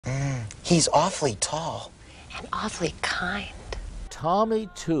He's awfully tall. And awfully kind. Tommy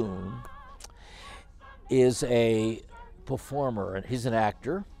Tune is a performer, and he's an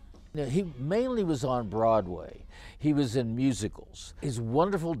actor. He mainly was on Broadway. He was in musicals. He's a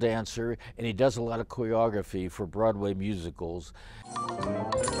wonderful dancer, and he does a lot of choreography for Broadway musicals.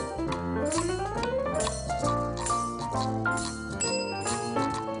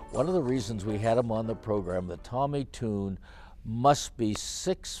 One of the reasons we had him on the program, that Tommy Tune must be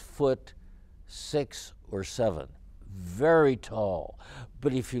 6'6" or 7". Very tall.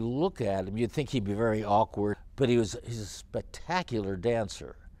 But if you look at him, you'd think he'd be very awkward, but he's a spectacular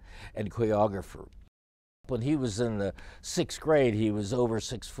dancer and choreographer. When he was in the 6th grade, he was over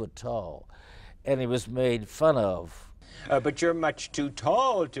 6 foot tall, and he was made fun of. But you're much too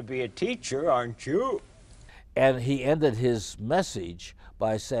tall to be a teacher, aren't you? And he ended his message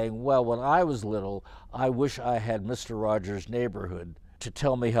by saying, well, when I was little, I wish I had Mr. Rogers' Neighborhood to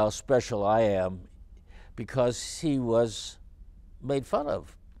tell me how special I am, because he was made fun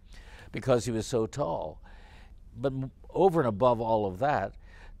of, because he was so tall. But over and above all of that,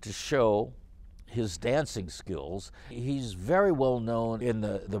 to show his dancing skills, he's very well known in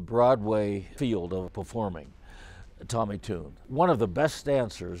the Broadway field of performing, Tommy Tune. One of the best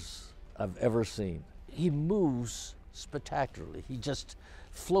dancers I've ever seen. He moves spectacularly. He just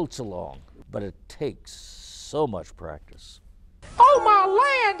floats along, but it takes so much practice. Oh, my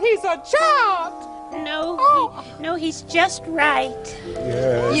land, he's a child! No, no, he's just right.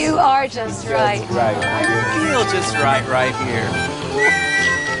 Yes. You are just right. Right. You feel just right here.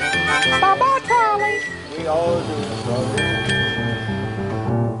 Bye-bye, Charlie. We all do.